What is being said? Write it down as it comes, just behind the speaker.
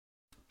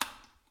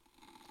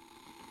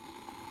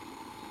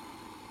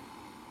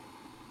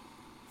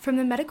From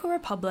the Medical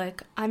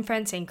Republic, I'm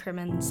Francine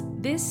Crimmins.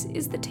 This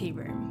is the Tea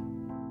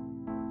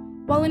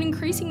Room. While an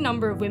increasing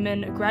number of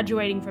women are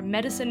graduating from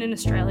medicine in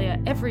Australia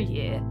every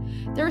year,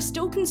 there are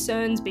still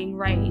concerns being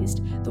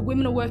raised that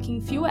women are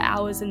working fewer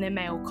hours than their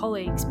male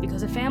colleagues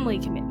because of family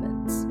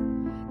commitments.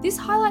 This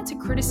highlights a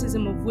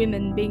criticism of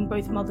women being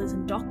both mothers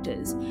and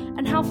doctors,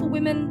 and how for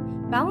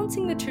women,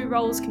 balancing the two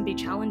roles can be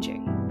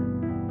challenging.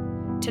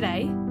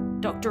 Today,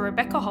 Dr.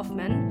 Rebecca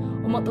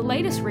Hoffman on what the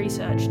latest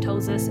research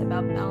tells us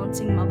about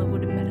balancing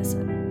motherhood and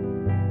medicine.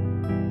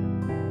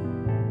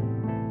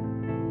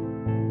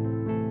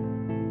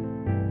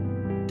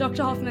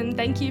 Dr. Hoffman,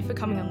 thank you for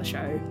coming on the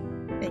show.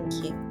 Thank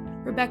you.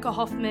 Rebecca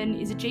Hoffman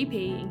is a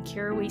GP in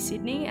Kirrawee,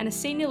 Sydney, and a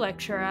senior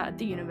lecturer at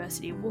the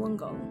University of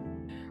Wollongong.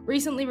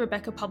 Recently,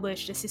 Rebecca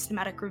published a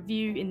systematic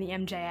review in the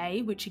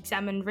MJA, which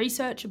examined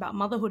research about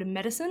motherhood and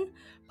medicine,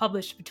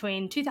 published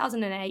between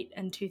 2008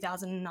 and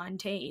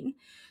 2019.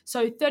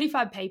 So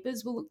 35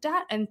 papers were looked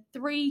at, and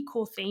 3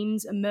 core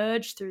themes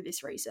emerged through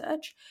this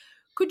research.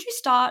 Could you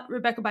start,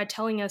 Rebecca, by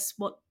telling us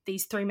what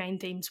these 3 main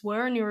themes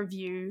were in your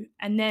review,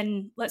 and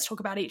then let's talk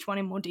about each one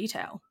in more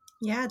detail?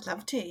 Yeah, I'd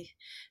love to.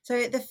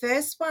 So the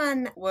first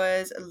one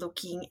was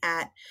looking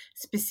at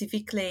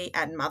specifically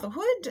at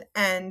motherhood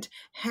and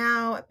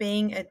how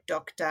being a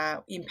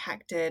doctor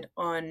impacted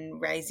on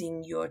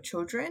raising your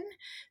children.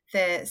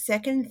 The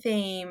second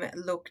theme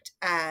looked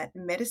at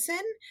medicine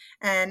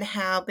and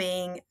how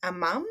being a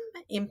mum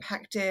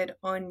impacted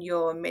on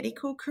your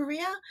medical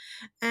career.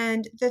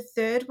 And the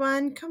third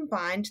one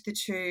combined the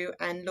two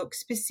and looked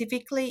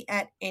specifically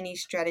at any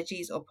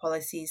strategies or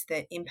policies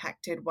that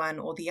impacted one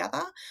or the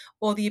other,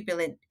 or the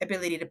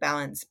ability to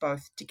balance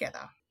both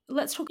together.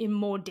 Let's talk in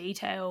more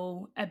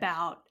detail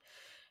about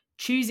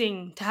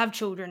choosing to have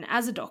children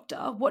as a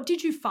doctor. What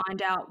did you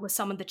find out were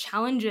some of the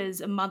challenges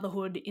of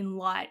motherhood in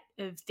light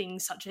of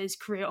things such as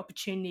career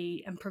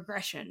opportunity and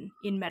progression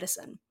in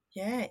medicine?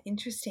 Yeah,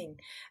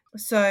 interesting.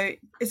 So,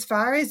 as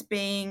far as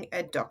being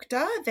a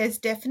doctor, there's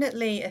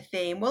definitely a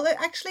theme. Well,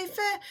 actually,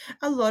 for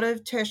a lot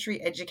of tertiary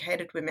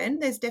educated women,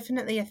 there's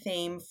definitely a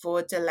theme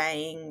for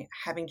delaying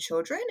having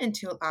children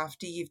until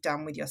after you've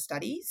done with your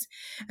studies.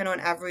 And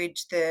on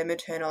average, the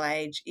maternal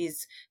age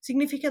is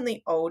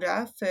significantly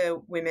older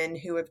for women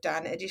who have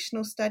done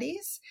additional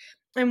studies.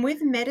 And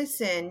with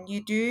medicine,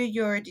 you do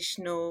your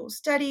additional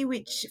study,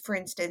 which, for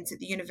instance, at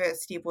the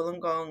University of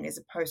Wollongong is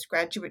a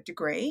postgraduate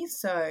degree.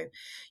 So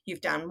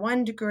you've done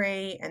one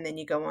degree and then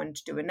you go on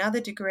to do another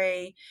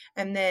degree,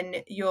 and then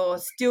you're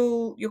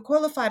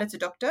qualified as a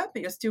doctor,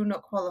 but you're still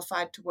not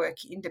qualified to work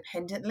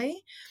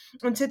independently.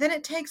 And so then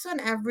it takes on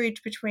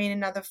average between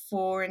another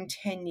 4 and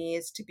 10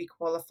 years to be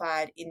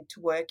qualified to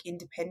work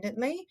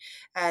independently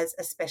as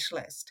a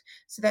specialist.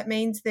 So that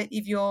means that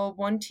if you're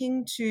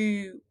wanting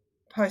to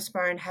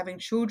postpone having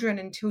children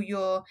until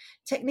you're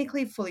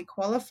technically fully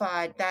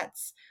qualified,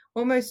 that's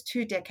almost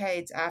 2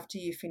 decades after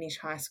you finish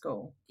high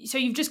school. So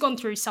you've just gone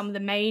through some of the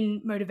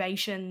main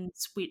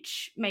motivations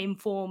which may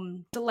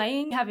inform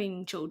delaying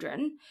having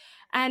children.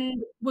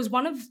 And was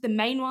one of the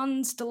main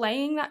ones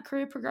delaying that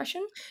career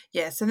progression?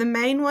 Yeah, so the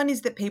main one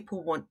is that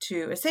people want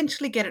to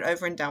essentially get it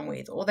over and done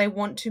with, or they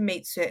want to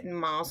meet certain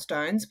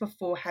milestones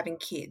before having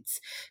kids.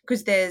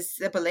 Because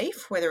there's a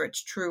belief, whether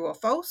it's true or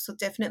false, or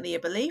definitely a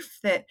belief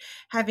that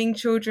having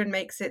children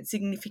makes it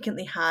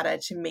significantly harder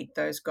to meet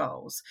those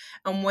goals.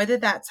 And whether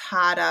that's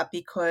harder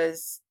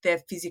because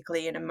they're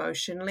physically and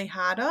emotionally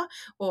harder,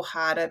 or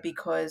harder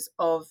because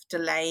of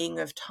delaying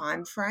of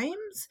time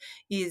frames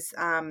is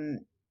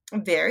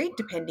varied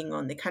depending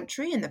on the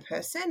country and the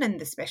person and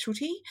the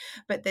specialty.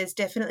 But there's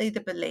definitely the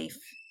belief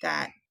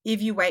that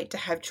if you wait to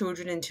have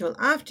children until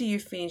after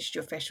you've finished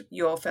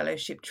your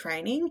fellowship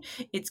training,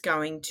 it's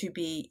going to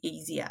be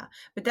easier.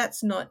 But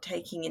that's not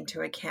taking into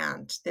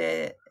account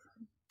the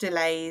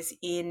delays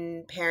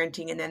in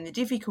parenting and then the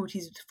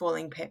difficulties with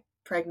falling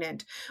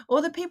pregnant, or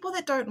the people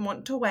that don't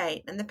want to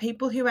wait, and the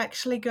people who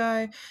actually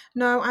go,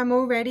 no, I'm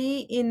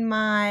already in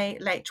my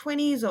late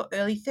 20s or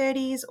early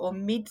 30s or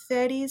mid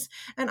 30s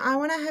and I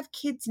want to have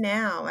kids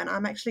now, and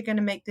I'm actually going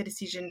to make the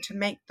decision to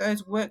make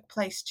those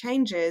workplace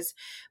changes,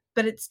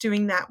 but it's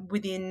doing that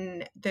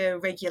within the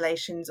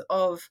regulations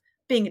of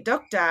being a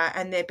doctor,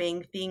 and there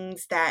being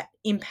things that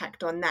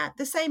impact on that.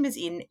 The same as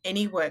in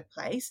any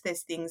workplace,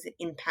 there's things that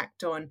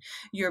impact on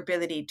your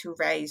ability to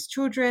raise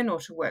children or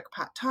to work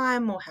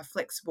part-time or have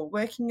flexible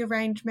working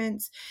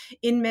arrangements.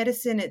 In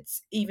medicine,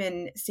 it's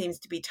even seems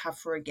to be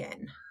tougher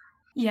again.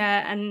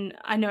 Yeah, and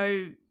I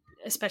know,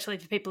 especially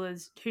for people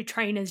who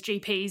train as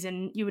GPs,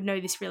 and you would know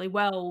this really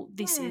well,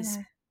 this is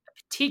Yeah. a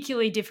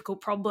particularly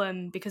difficult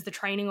problem because the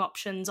training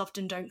options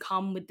often don't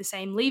come with the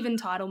same leave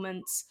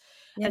entitlements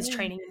Yeah. as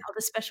training in other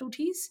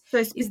specialties. So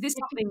Is this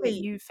something that specifically,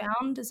 you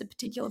found as a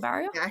particular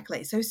barrier?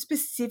 exactly. So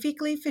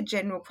specifically for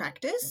general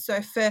practice,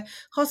 so for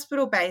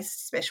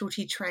hospital-based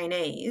specialty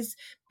trainees,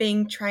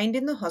 being trained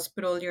in the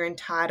hospital, you're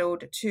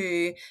entitled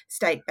to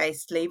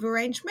state-based leave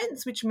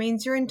arrangements, which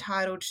means you're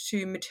entitled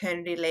to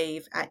maternity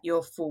leave at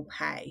your full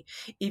pay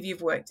if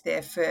you've worked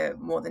there for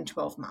more than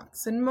 12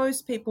 months. And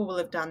most people will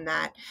have done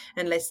that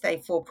unless they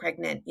fall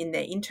pregnant in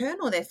their intern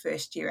or their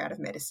first year out of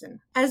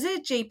medicine. As a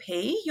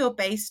GP, you're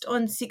based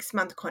on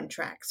 6-month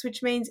contracts,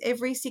 which means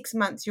every 6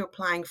 months you're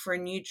applying for a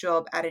new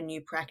job at a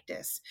new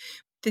practice.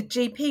 The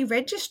GP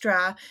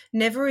registrar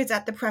never is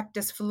at the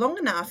practice for long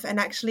enough and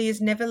actually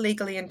is never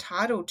legally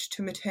entitled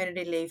to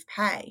maternity leave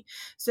pay.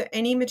 So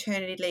any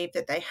maternity leave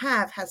that they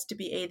have has to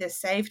be either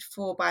saved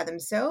for by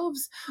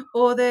themselves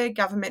or the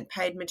government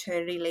paid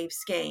maternity leave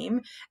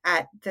scheme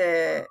at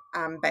the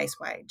base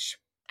wage.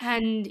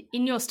 And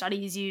in your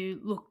studies, you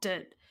looked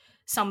at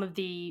some of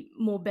the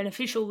more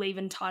beneficial leave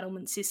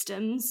entitlement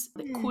systems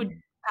that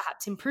could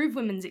perhaps improve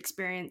women's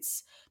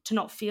experience to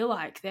not feel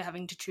like they're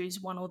having to choose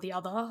one or the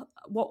other.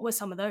 What were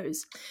some of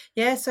those?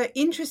 Yeah, so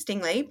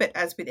interestingly, but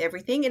as with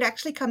everything, it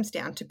actually comes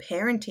down to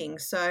parenting.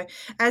 So,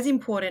 as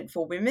important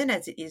for women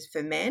as it is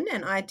for men,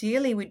 and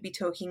ideally, we'd be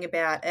talking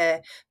about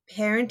a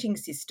parenting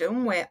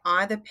system where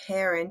either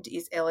parent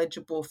is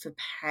eligible for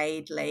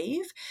paid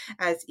leave,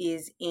 as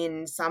is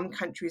in some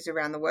countries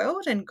around the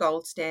world, and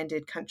gold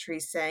standard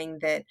countries saying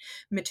that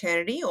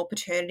maternity or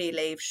paternity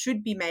leave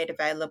should be made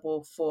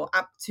available for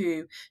up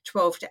to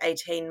 12 to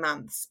 18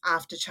 months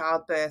after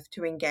childbirth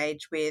to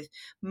engage with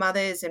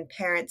mothers' and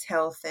parents'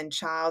 health and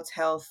child's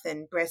health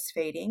and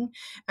breastfeeding,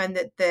 and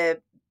that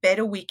the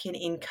better we can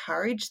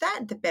encourage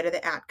that, the better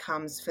the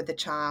outcomes for the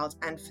child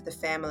and for the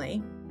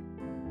family.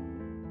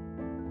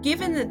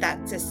 Given that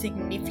that's a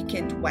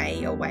significant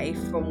way away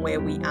from where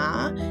we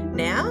are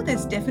now,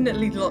 there's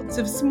definitely lots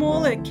of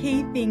smaller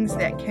key things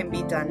that can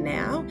be done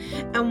now,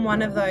 and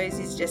one of those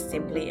is just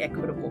simply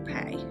equitable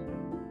pay.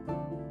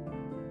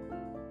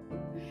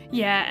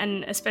 Yeah,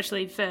 and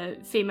especially for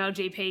female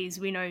GPs,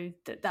 we know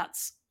that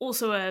that's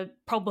also a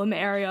problem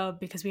area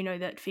because we know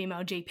that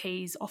female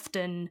GPs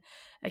often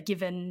are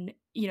given,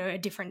 a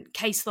different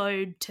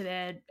caseload to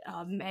their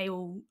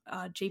male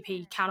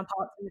GP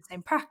counterparts in the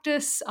same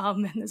practice,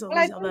 and there's all Well,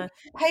 I these think other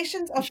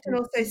patients often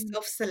issues. also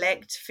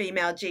self-select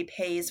female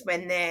GPs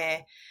when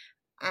they're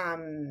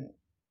um,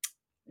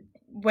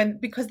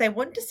 because they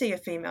want to see a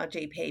female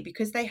GP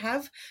because they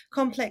have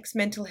complex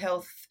mental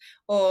health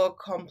or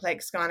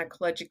complex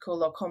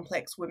gynecological or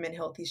complex women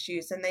health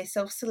issues, and they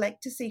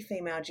self-select to see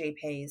female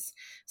GPs.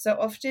 So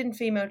often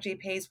female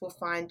GPs will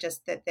find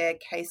just that their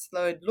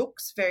caseload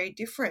looks very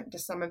different to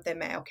some of their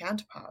male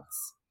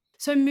counterparts.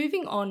 So,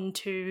 moving on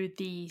to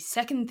the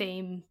second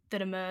theme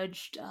that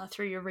emerged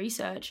through your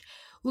research,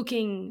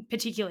 looking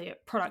particularly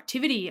at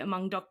productivity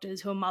among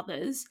doctors who are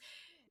mothers,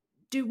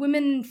 do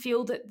women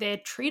feel that they're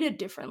treated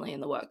differently in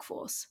the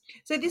workforce?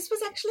 So this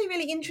was actually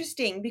really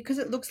interesting because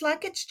it looks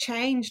like it's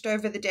changed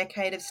over the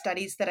decade of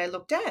studies that I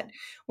looked at,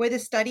 where the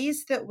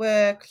studies that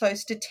were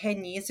close to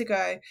 10 years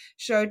ago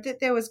showed that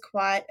there was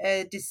quite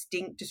a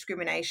distinct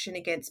discrimination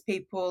against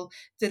people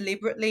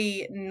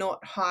deliberately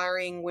not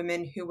hiring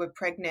women who were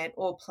pregnant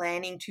or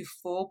planning to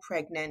fall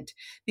pregnant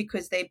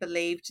because they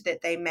believed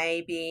that they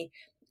may be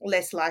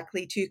less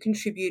likely to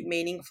contribute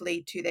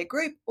meaningfully to their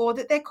group, or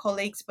that their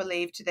colleagues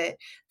believed that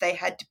they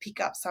had to pick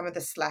up some of the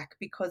slack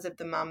because of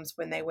the mums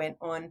when they went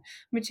on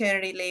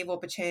maternity leave or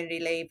paternity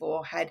leave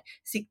or had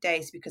sick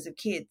days because of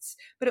kids.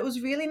 But it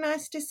was really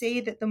nice to see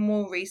that the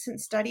more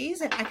recent studies,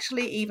 and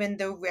actually even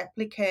the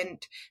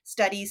replicant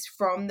studies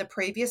from the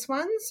previous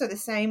ones, so the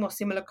same or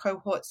similar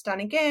cohorts done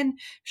again,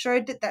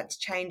 showed that that's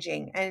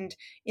changing. And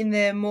in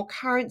the more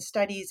current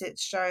studies,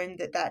 it's shown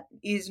that that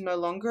is no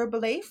longer a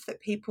belief,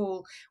 that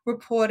people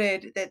reported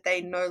that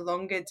they no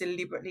longer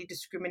deliberately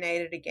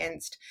discriminated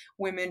against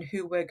women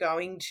who were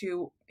going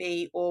to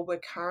be or were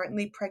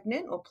currently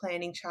pregnant or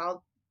planning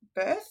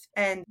childbirth.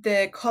 And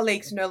the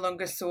colleagues no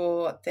longer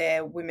saw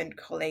their women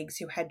colleagues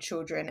who had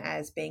children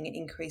as being an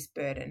increased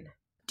burden.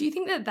 Do you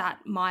think that that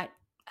might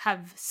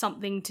have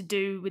something to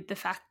do with the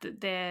fact that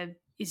there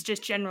is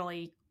just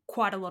generally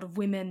quite a lot of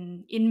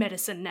women in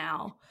medicine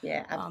now,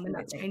 Yeah, and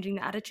that's absolutely. changing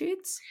the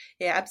attitudes?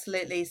 Yeah,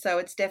 absolutely. So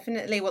it's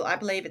definitely, well, I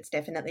believe it's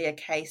definitely a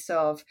case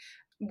of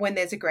when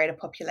there's a greater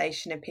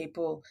population of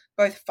people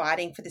both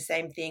fighting for the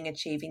same thing,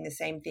 achieving the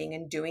same thing,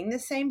 and doing the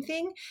same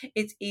thing,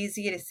 it's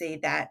easier to see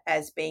that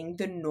as being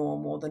the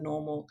norm or the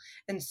normal.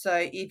 And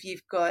so if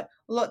you've got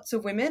lots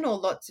of women or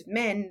lots of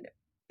men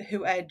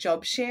who are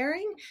job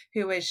sharing,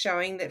 who are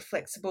showing that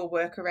flexible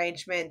work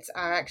arrangements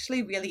are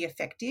actually really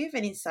effective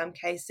and in some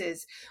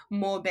cases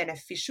more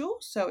beneficial.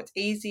 So it's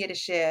easier to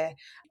share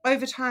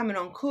overtime and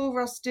on call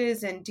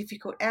rosters and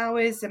difficult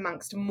hours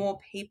amongst more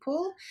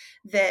people,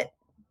 that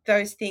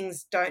those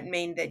things don't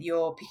mean that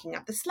you're picking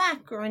up the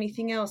slack or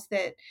anything else,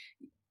 that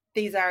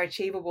these are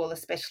achievable,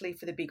 especially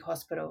for the big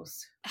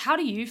hospitals. How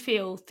do you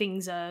feel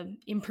things are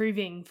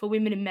improving for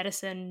women in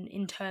medicine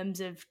in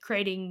terms of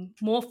creating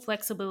more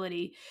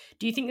flexibility?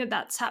 Do you think that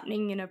that's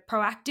happening in a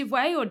proactive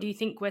way, or do you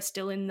think we're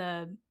still in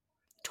the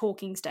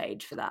talking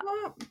stage for that?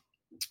 Well,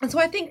 and so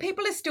I think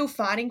people are still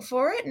fighting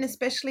for it, and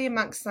especially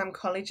amongst some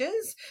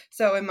colleges.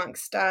 So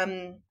amongst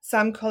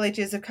some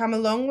colleges have come a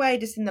long way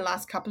just in the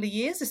last couple of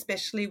years,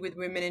 especially with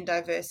women in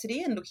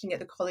diversity, and looking at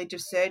the College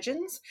of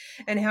Surgeons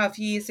and how a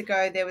few years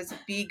ago there was a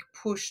big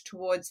push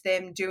towards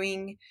them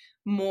doing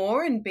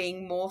more and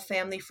being more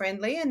family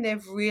friendly, and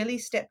they've really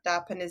stepped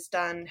up and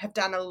have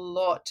done a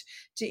lot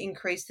to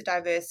increase the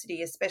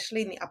diversity,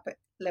 especially in the upper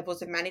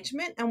levels of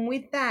management, and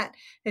with that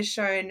has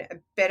shown a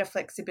better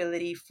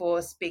flexibility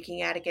for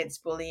speaking out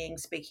against bullying,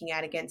 speaking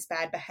out against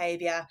bad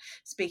behaviour,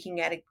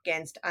 speaking out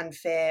against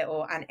unfair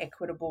or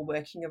unequitable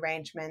working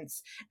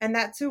arrangements. And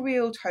that's a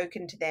real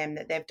token to them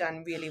that they've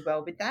done really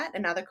well with that,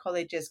 and other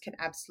colleges can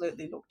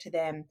absolutely look to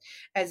them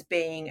as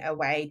being a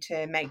way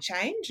to make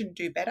change and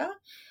do better.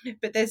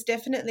 But there's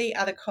definitely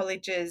other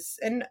colleges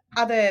and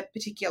other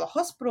particular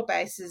hospital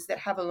bases that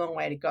have a long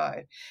way to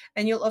go.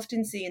 And you'll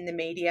often see in the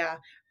media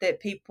that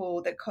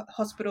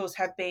hospitals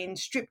have been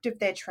stripped of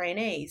their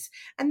trainees.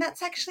 And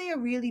that's actually a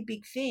really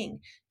big thing.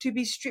 To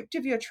be stripped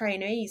of your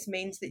trainees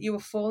means that you are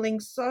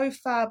falling so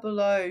far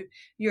below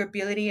your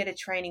ability at a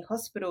training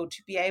hospital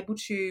to be able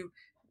to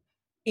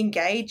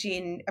engage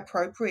in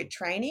appropriate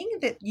training,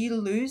 that you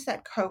lose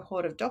that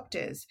cohort of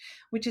doctors,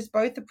 which is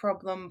both a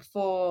problem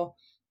for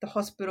the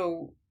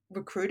hospital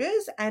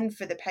recruiters and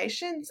for the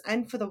patients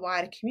and for the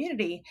wider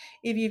community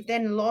if you've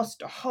then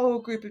lost a whole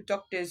group of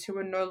doctors who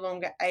are no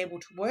longer able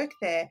to work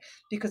there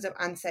because of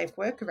unsafe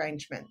work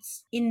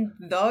arrangements. In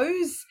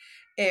those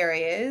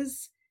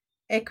areas,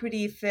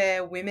 equity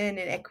for women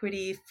and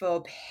equity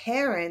for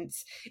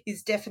parents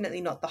is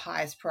definitely not the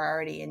highest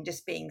priority, and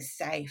just being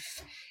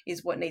safe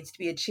is what needs to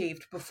be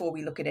achieved before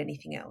we look at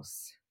anything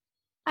else.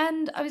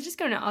 And I was just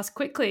going to ask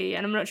quickly,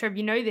 and I'm not sure if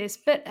you know this,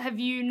 but have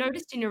you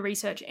noticed in your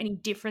research any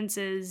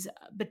differences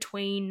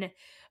between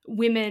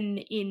women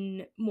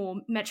in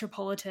more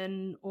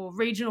metropolitan or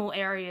regional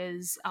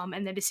areas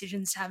and their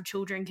decisions to have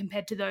children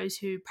compared to those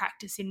who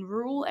practice in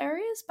rural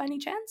areas by any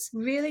chance?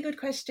 Really good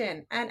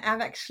question. And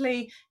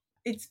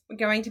it's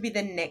going to be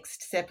the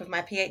next step of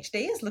my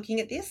PhD is looking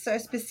at this. So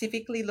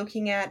specifically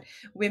looking at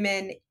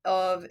women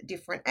of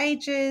different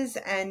ages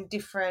and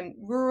different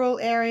rural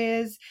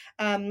areas,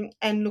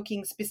 and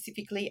looking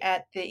specifically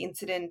at the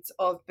incidence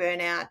of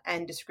burnout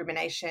and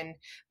discrimination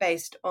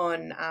based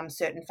on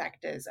certain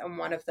factors. And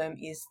one of them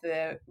is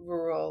the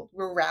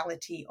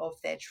rurality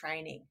of their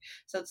training.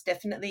 So it's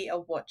definitely a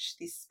watch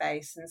this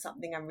space and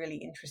something I'm really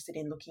interested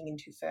in looking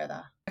into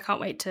further. I can't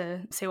wait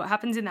to see what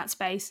happens in that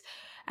space.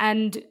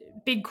 And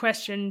big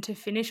question to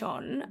finish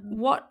on,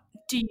 what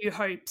do you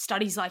hope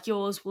studies like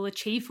yours will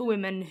achieve for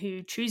women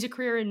who choose a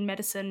career in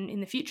medicine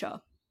in the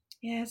future?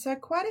 Yeah, so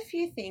quite a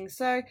few things.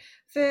 So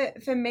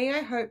for me,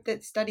 I hope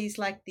that studies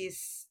like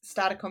this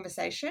start a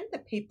conversation,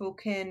 that people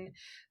can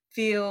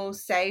feel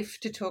safe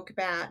to talk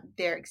about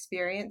their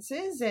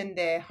experiences and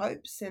their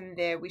hopes and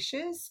their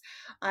wishes.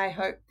 I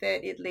hope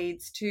that it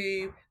leads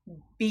to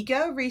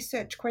bigger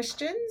research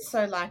questions.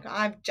 So like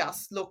I've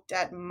just looked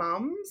at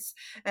mums,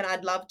 and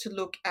I'd love to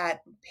look at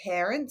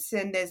parents,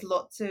 and there's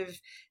lots of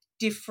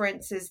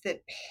differences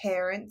that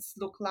parents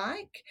look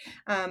like,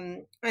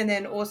 and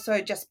then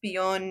also just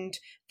beyond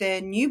the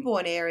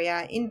newborn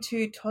area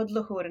into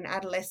toddlerhood and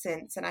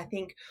adolescence. And I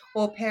think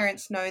all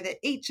parents know that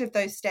each of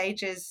those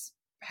stages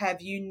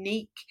have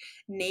unique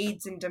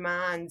needs and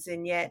demands,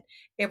 and yet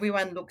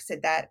everyone looks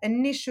at that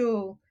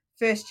initial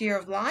first year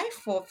of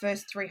life or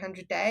first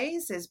 300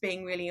 days as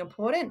being really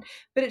important,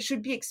 but it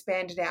should be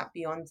expanded out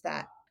beyond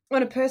that.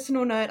 On a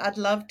personal note, I'd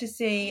love to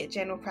see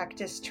general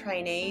practice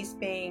trainees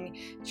being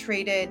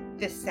treated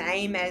the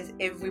same as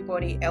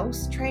everybody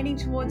else training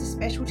towards a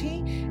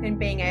specialty and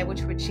being able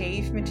to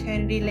achieve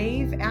maternity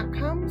leave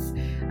outcomes.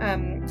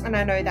 And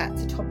I know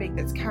that's a topic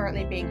that's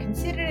currently being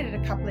considered at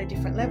a couple of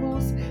different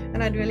levels,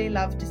 and I'd really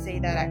love to see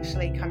that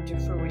actually come to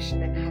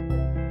fruition and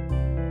happen.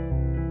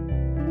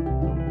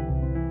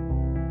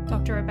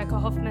 Dr. Rebecca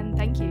Hoffman,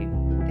 thank you.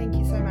 Thank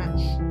you so much.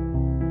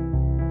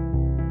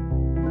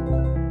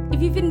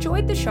 If you've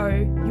enjoyed the show,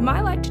 you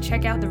might like to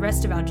check out the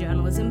rest of our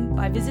journalism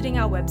by visiting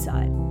our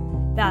website.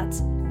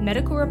 That's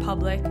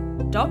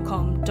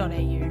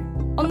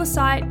medicalrepublic.com.au. On the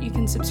site, you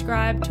can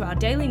subscribe to our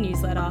daily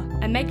newsletter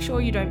and make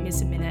sure you don't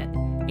miss a minute,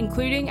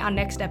 including our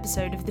next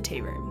episode of The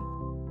Tea Room.